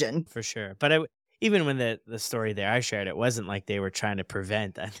engage in. For sure. But even when the story there I shared, it wasn't like they were trying to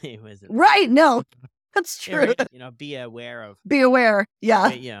prevent. I think it wasn't. Right. No, that's true. Be aware of. Be aware.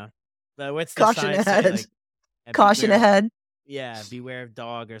 Yeah. But what's the Caution sign ahead. say? Like, caution ahead. Yeah. Beware of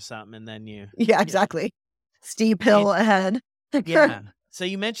dog or something. And then you. Yeah, exactly. Steep hill ahead. Yeah. So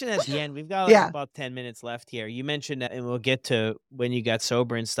you mentioned at the end, we've got about 10 minutes left here. You mentioned, and we'll get to when you got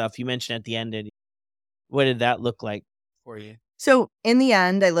sober and stuff. You mentioned at the end, what did that look like for you? So in the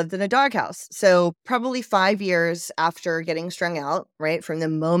end, I lived in a doghouse. So probably 5 years after getting strung out, right? From the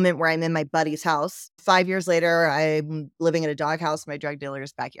moment where I'm in my buddy's house, 5 years later, I'm living in a doghouse in my drug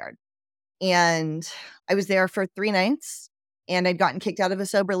dealer's backyard. And I was there for 3 nights, and I'd gotten kicked out of a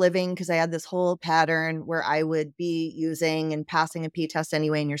sober living because I had this whole pattern where I would be using and passing a P test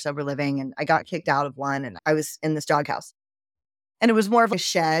anyway in your sober living. And I got kicked out of one, and I was in this doghouse. And it was more of a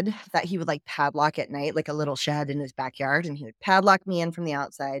shed that he would like padlock at night, like a little shed in his backyard. And he would padlock me in from the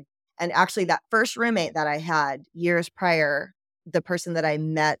outside. And actually that first roommate that I had years prior, the person that I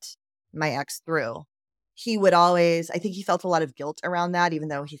met my ex through, he would always, I think he felt a lot of guilt around that, even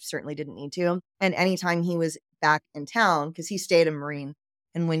though he certainly didn't need to. And anytime he was back in town, because he stayed a Marine,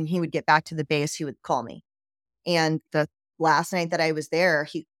 and when he would get back to the base, he would call me. And the last night that I was there,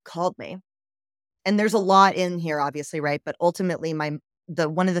 he called me. And there's a lot in here, obviously, right? But ultimately,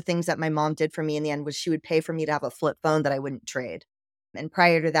 one of the things that my mom did for me in the end was she would pay for me to have a flip phone that I wouldn't trade. And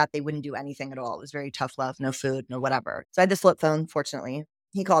prior to that, they wouldn't do anything at all. It was very tough love, no food, no whatever. So I had this flip phone, fortunately.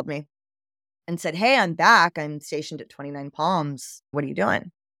 He called me and said, hey, I'm back. I'm stationed at 29 Palms. What are you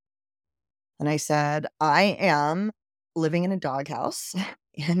doing? And I said, I am living in a doghouse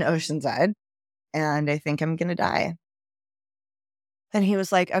in Oceanside, and I think I'm going to die. And he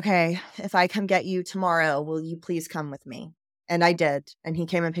was like, okay, if I come get you tomorrow, will you please come with me? And I did. And he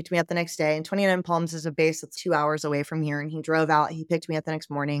came and picked me up the next day. And 29 Palms is a base that's 2 hours away from here. And he drove out. He picked me up the next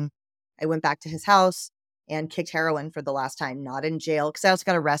morning. I went back to his house and kicked heroin for the last time, not in jail. Because I also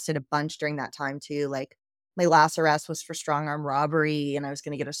got arrested a bunch during that time too. Like my last arrest was for strong arm robbery, and I was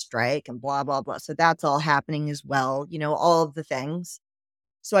going to get a strike and blah, blah, blah. So that's all happening as well. All of the things.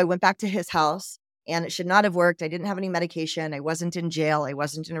 So I went back to his house and it should not have worked. I didn't have any medication. I wasn't in jail. I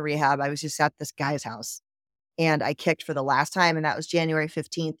wasn't in a rehab. I was just at this guy's house. And I kicked for the last time. And that was January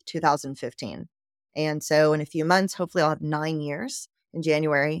 15th, 2015. And so in a few months, hopefully I'll have 9 years in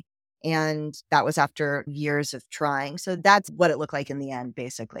January. And that was after years of trying. So that's what it looked like in the end,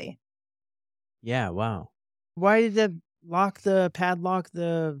 basically. Yeah, wow. Why did they padlock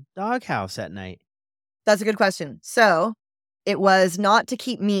the doghouse at night? That's a good question. So it was not to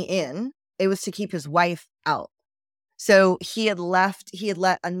keep me in, it was to keep his wife out. So he had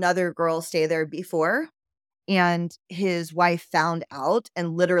let another girl stay there before, and his wife found out.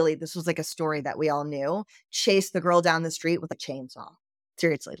 And literally, this was like a story that we all knew, chased the girl down the street with a chainsaw.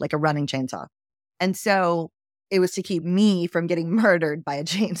 Seriously, like a running chainsaw. And so it was to keep me from getting murdered by a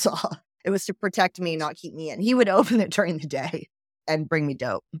chainsaw. It was to protect me, not keep me in. He would open it during the day and bring me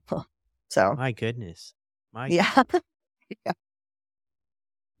dope. So, My goodness. yeah. Yeah.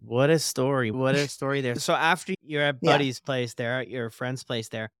 What a story. What a story there. So after you're at Yeah. Buddy's place there, at your friend's place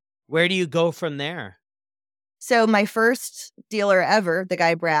there, where do you go from there? So my first dealer ever, the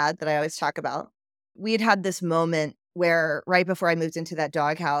guy Brad that I always talk about, we had this moment where right before I moved into that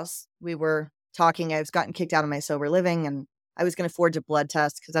doghouse, we were talking. I was gotten kicked out of my sober living and I was going to forge a blood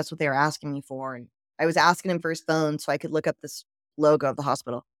test because that's what they were asking me for. And I was asking him for his phone so I could look up this logo of the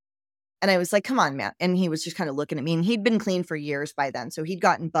hospital. And I was like, come on, Matt. And he was just kind of looking at me. And he'd been clean for years by then. So he'd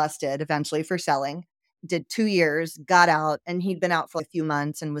gotten busted eventually for selling, did 2 years, got out, and he'd been out for a few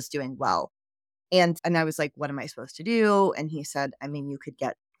months and was doing well. And I was like, what am I supposed to do? And he said, I mean, you could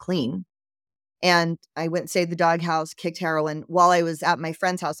get clean. And I went and stayed at the doghouse, kicked heroin. While I was at my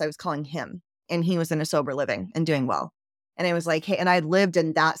friend's house, I was calling him. And he was in a sober living and doing well. And I was like, hey, and I had lived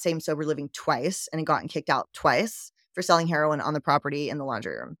in that same sober living twice and had gotten kicked out twice for selling heroin on the property in the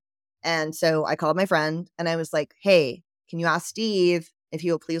laundry room. And so I called my friend and I was like, hey, can you ask Steve if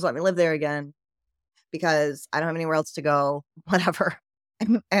he will please let me live there again? Because I don't have anywhere else to go, whatever.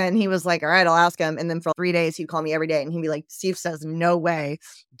 And he was like, all right, I'll ask him. And then for 3 days, he'd call me every day and he'd be like, Steve says, no way,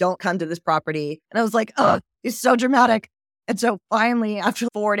 don't come to this property. And I was like, oh, he's so dramatic. And so finally, after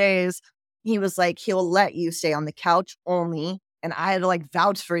 4 days, he was like, he'll let you stay on the couch only. And I had to like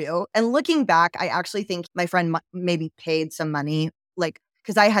vouch for you. And looking back, I actually think my friend maybe paid some money, like,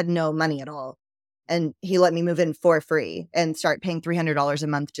 because I had no money at all. And he let me move in for free and start paying $300 a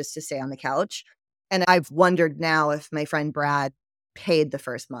month just to stay on the couch. And I've wondered now if my friend Brad paid the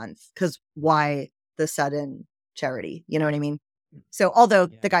first month, because why the sudden charity? You know what I mean? So although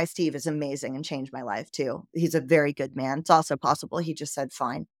the guy Steve is amazing and changed my life too, he's a very good man. It's also possible he just said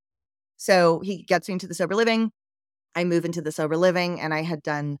fine. So he gets me into the sober living. I move into the sober living and I had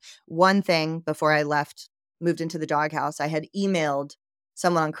done one thing before I left, moved into the doghouse. I had emailed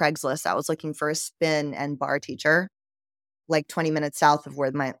someone on Craigslist that was looking for a spin and bar teacher, like 20 minutes south of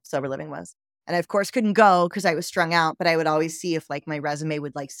where my sober living was. And I, of course, couldn't go because I was strung out, but I would always see if like my resume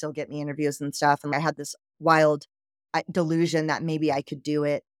would like still get me interviews and stuff. And I had this wild delusion that maybe I could do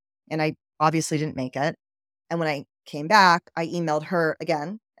it. And I obviously didn't make it. And when I came back, I emailed her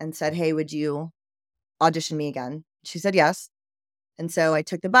again and said, hey, would you audition me again? She said yes. And so I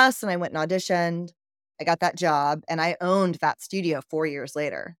took the bus and I went and auditioned. I got that job and I owned that studio 4 years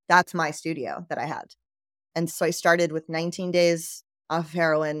later. That's my studio that I had. And so I started with 19 days off of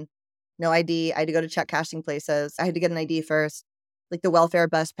heroin, no ID. I had to go to check cashing places. I had to get an ID first, like the welfare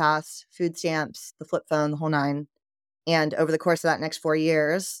bus pass, food stamps, the flip phone, the whole nine. And over the course of that next 4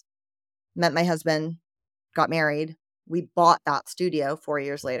 years, met my husband, got married. We bought that studio 4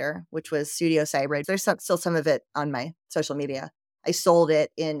 years later, which was Studio Cybrid. There's still some of it on my social media. I sold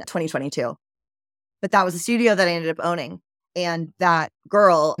it in 2022. But that was a studio that I ended up owning. And that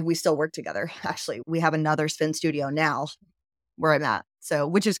girl, we still work together. Actually, we have another spin studio now where I'm at. So,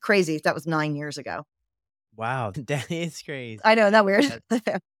 which is crazy. That was 9 years ago. Wow, that is crazy. I know, isn't that weird?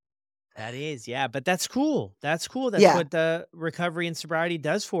 That is, yeah. But that's cool. That's cool. That's Yeah. what the recovery and sobriety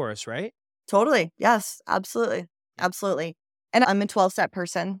does for us, right? Totally. Yes, absolutely. Absolutely. And I'm a 12-step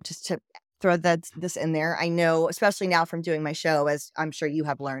person, just to throw this in there. I know, especially now from doing my show, as I'm sure you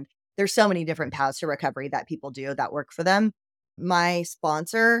have learned, there's so many different paths to recovery that people do that work for them. My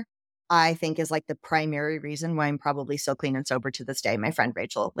sponsor, I think, is like the primary reason why I'm probably still clean and sober to this day. My friend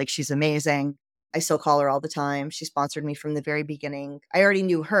Rachel, like, she's amazing. I still call her all the time. She sponsored me from the very beginning. I already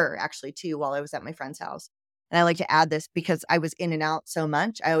knew her actually too while I was at my friend's house. And I like to add this because I was in and out so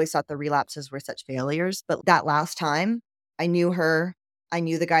much. I always thought the relapses were such failures. But that last time, I knew her. I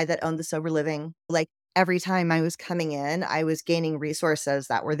knew the guy that owned the sober living. Like, every time I was coming in, I was gaining resources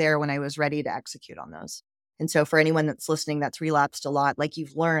that were there when I was ready to execute on those. And so for anyone that's listening that's relapsed a lot, like,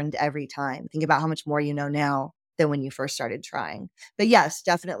 you've learned every time. Think about how much more you know now than when you first started trying. But yes,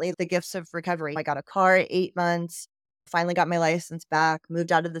 definitely the gifts of recovery. I got a car at 8 months, finally got my license back,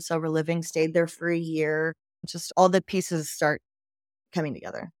 moved out of the sober living, stayed there for a year. Just all the pieces start coming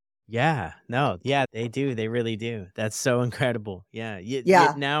together. Yeah, no, yeah, they do. They really do. That's so incredible. Yeah.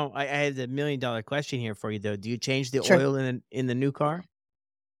 Yeah, Now I have a $1,000,000 question here for you though. Do you change the sure. oil in the new car?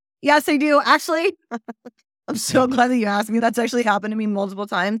 Yes, I do. Actually, I'm so glad that you asked me. That's actually happened to me multiple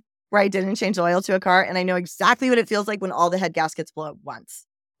times where I didn't change the oil to a car. And I know exactly what it feels like when all the head gaskets blow at once.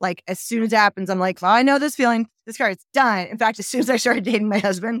 Like as soon as it happens, I'm like, well, I know this feeling. This car is done. In fact, as soon as I started dating my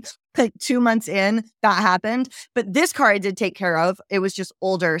husband, like 2 months in, that happened. But this car I did take care of. It was just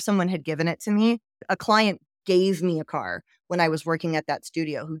older. Someone had given it to me. A client gave me a car when I was working at that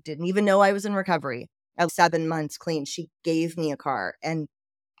studio who didn't even know I was in recovery. At 7 months clean, she gave me a car. And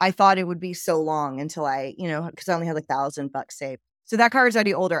I thought it would be so long until I, because I only had like $1,000 saved. So that car is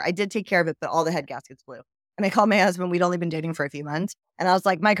already older. I did take care of it, but all the head gaskets blew. And I called my husband. We'd only been dating for a few months. And I was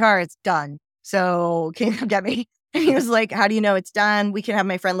like, my car is done. So can you come get me? And he was like, how do you know it's done? We can have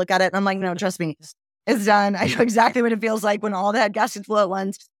my friend look at it. And I'm like, no, trust me. It's done. I know exactly what it feels like when all the head gaskets blow at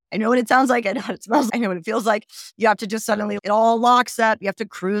once. I know what it sounds like. I know what it smells like. I know what it feels like. You have to just suddenly, it all locks up. You have to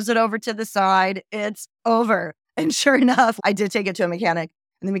cruise it over to the side. It's over. And sure enough, I did take it to a mechanic.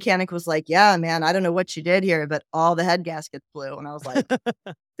 And the mechanic was like, yeah, man, I don't know what you did here, but all the head gaskets blew. And I was like,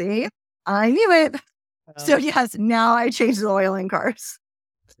 see, I knew it. So yes, now I change the oil in cars.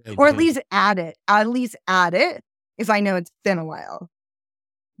 Or at least add it. At least add it if I know it's been a while.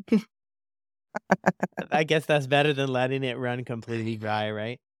 I guess that's better than letting it run completely dry,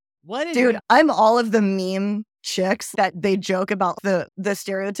 right? What is Dude, I'm all of the meme chicks that they joke about the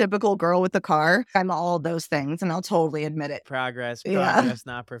stereotypical girl with the car. I'm all those things, and I'll totally admit it. progress, Yeah,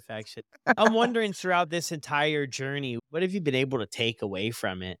 not perfection. I'm wondering throughout this entire journey, what have you been able to take away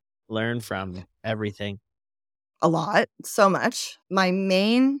from it, learn from everything? a lot, so much. My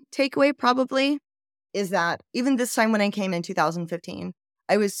main takeaway probably is that even this time when I came in 2015,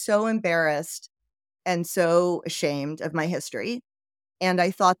 I was so embarrassed and so ashamed of my history. And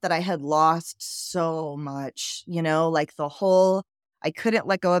I thought that I had lost so much, like I couldn't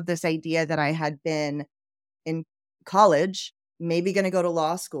let go of this idea that I had been in college, maybe going to go to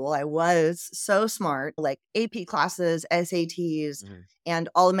law school. I was so smart, like AP classes, SATs, Mhm. and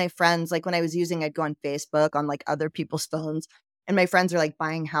all of my friends, like when I was I'd go on Facebook on like other people's phones, and my friends are like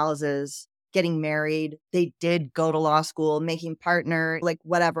buying houses, getting married. They did go to law school, making partner, like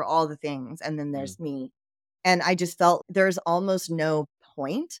whatever, all the things. And then Mm. there's me. And I just felt there's almost no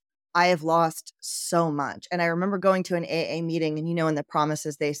point. I have lost so much. And I remember going to an AA meeting, and in the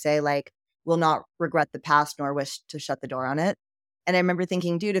promises they say, like, will not regret the past nor wish to shut the door on it. And I remember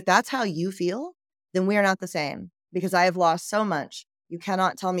thinking, dude, if that's how you feel, then we are not the same because I have lost so much. You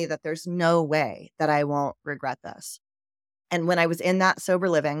cannot tell me that there's no way that I won't regret this. And when I was in that sober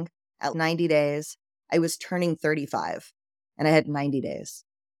living at 90 days, I was turning 35 and I had 90 days.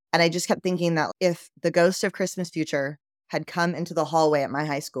 And I just kept thinking that if the ghost of Christmas future had come into the hallway at my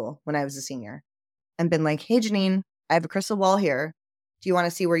high school when I was a senior and been like, hey, Jeannine, I have a crystal ball here. Do you want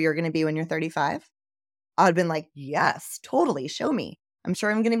to see where you're going to be when you're 35? I would have been like, yes, totally. Show me. I'm sure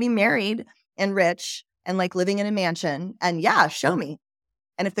I'm going to be married and rich and like living in a mansion. And yeah, show me.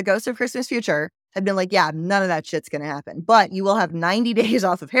 And if the ghost of Christmas future had been like, yeah, none of that shit's going to happen, but you will have 90 days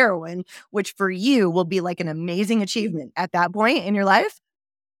off of heroin, which for you will be like an amazing achievement at that point in your life,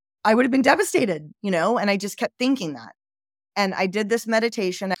 I would have been devastated, And I just kept thinking that. And I did this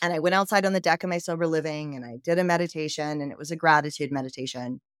meditation and I went outside on the deck of my sober living and I did a meditation and it was a gratitude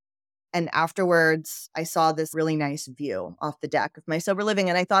meditation. And afterwards, I saw this really nice view off the deck of my sober living.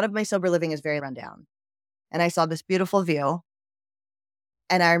 And I thought of my sober living as very rundown. And I saw this beautiful view.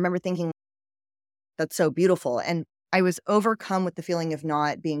 And I remember thinking, that's so beautiful. And I was overcome with the feeling of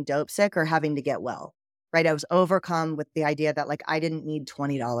not being dope sick or having to get well, right? I was overcome with the idea that like I didn't need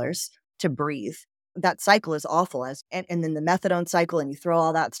 $20 to breathe. That cycle is awful and then the methadone cycle and you throw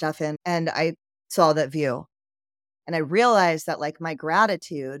all that stuff in. And I saw that view and I realized that like my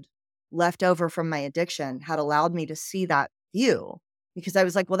gratitude left over from my addiction had allowed me to see that view because I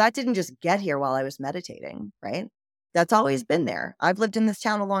was like, well, that didn't just get here while I was meditating, right? That's always been there. I've lived in this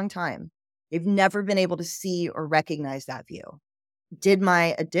town a long time. They've never been able to see or recognize that view. Did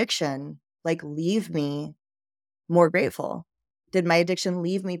my addiction like leave me more grateful? Did my addiction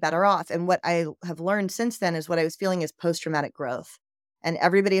leave me better off? And what I have learned since then is what I was feeling is post-traumatic growth. And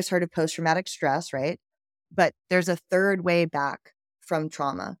everybody has heard of post-traumatic stress, right? But there's a third way back from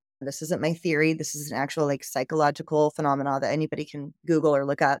trauma. This isn't my theory. This is an actual like psychological phenomena that anybody can Google or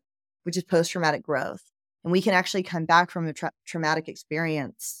look at, which is post-traumatic growth. And we can actually come back from a traumatic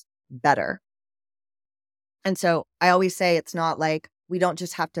experience better. And so I always say it's not like we don't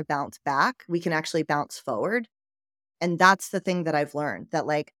just have to bounce back. We can actually bounce forward. And that's the thing that I've learned, that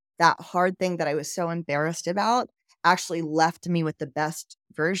like that hard thing that I was so embarrassed about actually left me with the best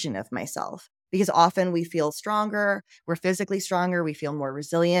version of myself. Because often we feel stronger, we're physically stronger, we feel more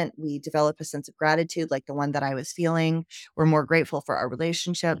resilient, we develop a sense of gratitude like the one that I was feeling. We're more grateful for our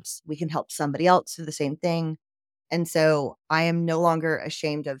relationships. We can help somebody else do the same thing. And so I am no longer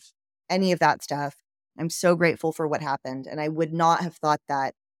ashamed of any of that stuff. I'm so grateful for what happened. And I would not have thought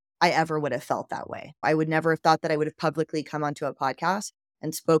that I ever would have felt that way. I would never have thought that I would have publicly come onto a podcast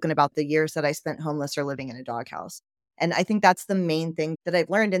and spoken about the years that I spent homeless or living in a doghouse. And I think that's the main thing that I've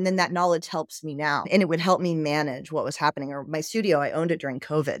learned. And then that knowledge helps me now. And it would help me manage what was happening. Or my studio, I owned it during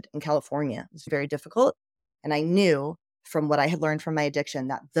COVID in California. It was very difficult. And I knew from what I had learned from my addiction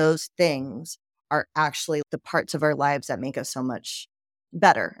that those things are actually the parts of our lives that make us so much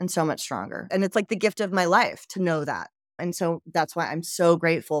better and so much stronger. And it's like the gift of my life to know that. And so that's why I'm so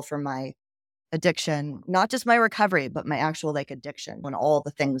grateful for my addiction, not just my recovery, but my actual like addiction and all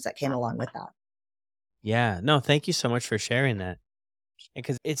the things that came along with that. Yeah. No, thank you so much for sharing that.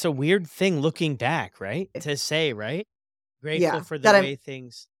 Because it's a weird thing looking back, right? To say, right? Grateful Yeah, for the that way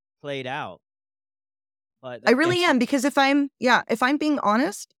things played out. But I that really makes am, because if I'm being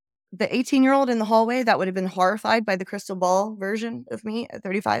honest, the 18-year-old in the hallway that would have been horrified by the crystal ball version of me at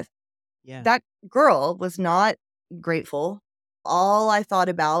 35, yeah. that girl was not grateful. All I thought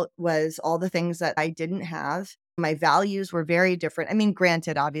about was all the things that I didn't have. My values were very different. I mean,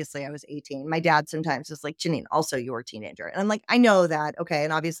 granted, obviously I was 18. My dad sometimes is like, Jeannine, also you're a teenager. And I'm like, I know that. Okay.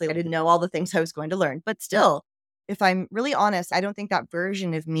 And obviously I didn't know all the things I was going to learn. But still, if I'm really honest, I don't think that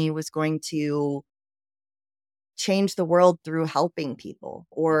version of me was going to change the world through helping people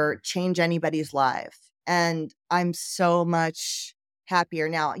or change anybody's life. And I'm so much happier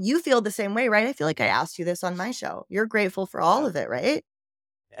now. You feel the same way, right? I feel like I asked you this on my show. You're grateful for all of it, right?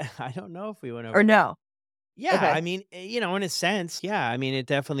 I don't know if we went over. Or no? Yeah, Okay. I mean, in a sense, yeah. I mean, it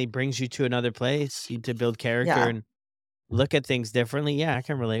definitely brings you to another place to build character Yeah. and look at things differently. Yeah, I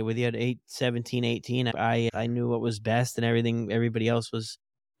can relate with you at 17, 18. I knew what was best and everybody else was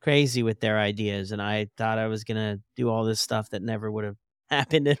crazy with their ideas. And I thought I was going to do all this stuff that never would have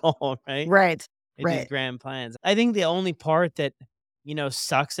happened at all, right? Right. These Right. grand plans. I think the only part that,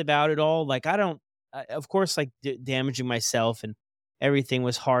 sucks about it all, like of course, like damaging myself and everything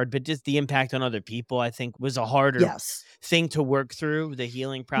was hard, but just the impact on other people, I think was a harder Yes. thing to work through. The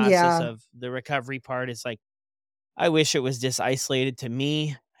healing process Yeah. of the recovery part is like, I wish it was just isolated to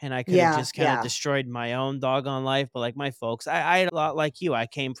me and I could have Yeah. just kind of Yeah. destroyed my own doggone life. But like my folks, I a lot like you. I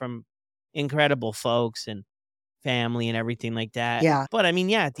came from incredible folks and family and everything like that. Yeah. But I mean,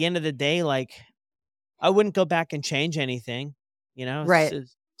 yeah, at the end of the day, like I wouldn't go back and change anything. Right.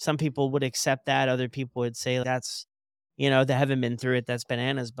 Some people would accept that. Other people would say that's, they haven't been through it. That's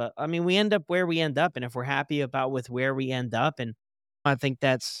bananas. But I mean, we end up where we end up. And if we're happy about with where we end up, and I think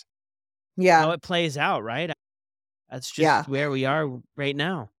that's how Yeah. it plays out, right? That's Yeah. just where we are right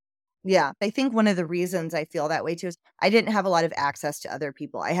now. Yeah. I think one of the reasons I feel that way too is I didn't have a lot of access to other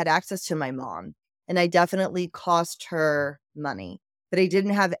people. I had access to my mom, and I definitely cost her money, but I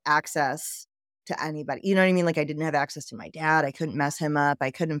didn't have access to anybody. You know what I mean? Like I didn't have access to my dad. I couldn't mess him up.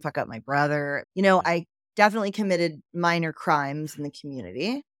 I couldn't fuck up my brother. I definitely committed minor crimes in the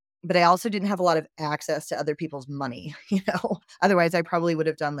community, but I also didn't have a lot of access to other people's money, Otherwise I probably would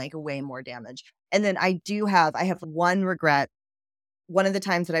have done like way more damage. And then I have one regret. One of the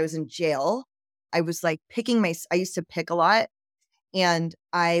times that I was in jail, I was like I used to pick a lot, and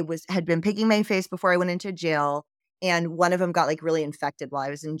had been picking my face before I went into jail. And one of them got like really infected while I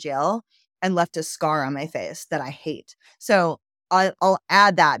was in jail and left a scar on my face that I hate. So I'll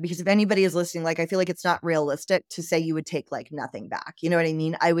add that, because if anybody is listening, like I feel like it's not realistic to say you would take like nothing back. You know what I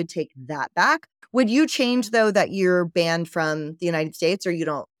mean? I would take that back. Would you change though that you're banned from the United States, or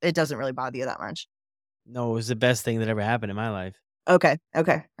it doesn't really bother you that much? No, it was the best thing that ever happened in my life. Okay.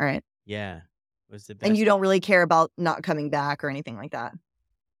 Okay. All right. Yeah, it was the And best. you don't really care about not coming back or anything like that?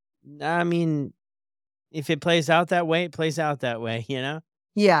 I mean, if it plays out that way, it plays out that way,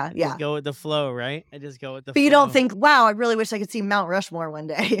 Yeah, I just yeah. go with the flow, right? I just go with the But you don't flow. think, wow, I really wish I could see Mount Rushmore one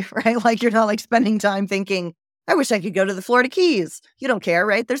day, right? Like you're not like spending time thinking, I wish I could go to the Florida Keys. You don't care,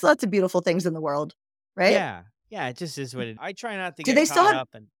 right? There's lots of beautiful things in the world, right? Yeah, yeah, it just is what it. I try not to Do get they still caught have, up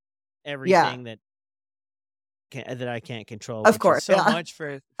in yeah, everything that I can't control, of which is course. so Yeah, much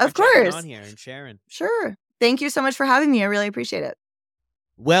for of jumping on course. here and sharing. Sure. Thank you so much for having me. I really appreciate it.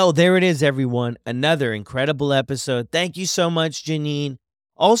 Well, there it is, everyone. Another incredible episode. Thank you so much, Jeannine.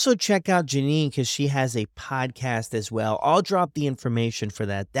 Also, check out Jeannine because she has a podcast as well. I'll drop the information for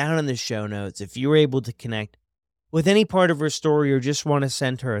that down in the show notes. If you're able to connect with any part of her story or just want to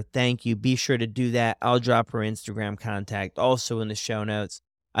send her a thank you, be sure to do that. I'll drop her Instagram contact also in the show notes.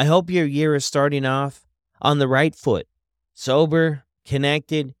 I hope your year is starting off on the right foot, sober,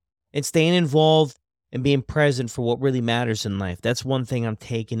 connected, and staying involved and being present for what really matters in life. That's one thing I'm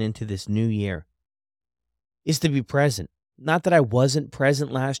taking into this new year, is to be present. Not that I wasn't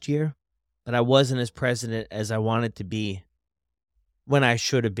present last year, but I wasn't as present as I wanted to be when I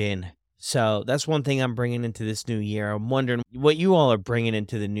should have been. So that's one thing I'm bringing into this new year. I'm wondering what you all are bringing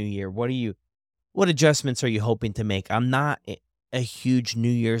into the new year. What adjustments are you hoping to make? I'm not a huge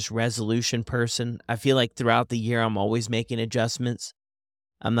New Year's resolution person. I feel like throughout the year, I'm always making adjustments.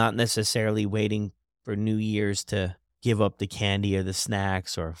 I'm not necessarily waiting for New Year's to give up the candy or the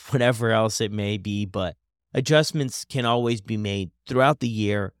snacks or whatever else it may be, but adjustments can always be made throughout the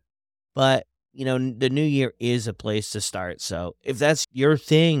year. But, the new year is a place to start. So if that's your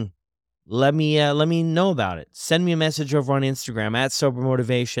thing, let me know about it. Send me a message over on Instagram at Sober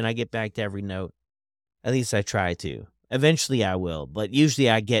Motivation. I get back to every note. At least I try to. Eventually I will, but usually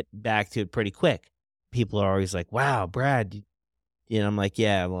I get back to it pretty quick. People are always like, "Wow, Brad." I'm like,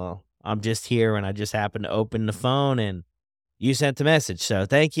 "Yeah, well, I'm just here and I just happened to open the phone and you sent the message. So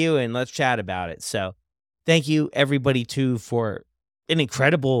thank you and let's chat about it." So thank you everybody too for an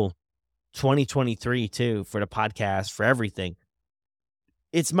incredible 2023 too, for the podcast, for everything.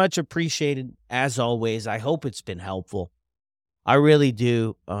 It's much appreciated as always. I hope it's been helpful. I really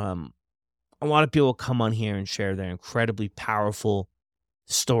do. A lot of people come on here and share their incredibly powerful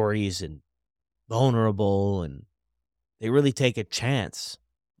stories and vulnerable, and they really take a chance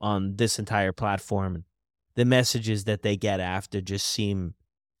on this entire platform. And the messages that they get after just seem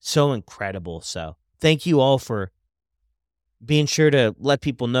so incredible. So thank you all for being sure to let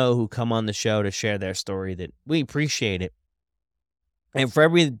people know who come on the show to share their story, that we appreciate it. And for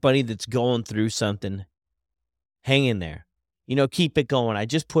everybody that's going through something, hang in there. Keep it going. I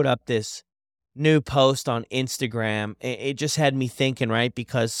just put up this new post on Instagram. It just had me thinking, right?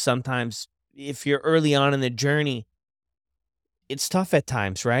 Because sometimes if you're early on in the journey, it's tough at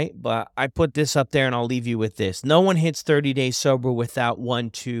times, right? But I put this up there and I'll leave you with this. No one hits 30 days sober without 1,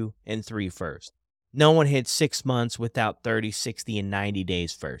 2, and 3 first. No one hits 6 months without 30, 60, and 90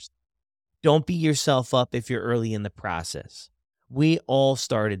 days first. Don't beat yourself up if you're early in the process. We all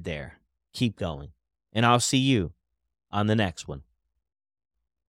started there. Keep going. And I'll see you on the next one.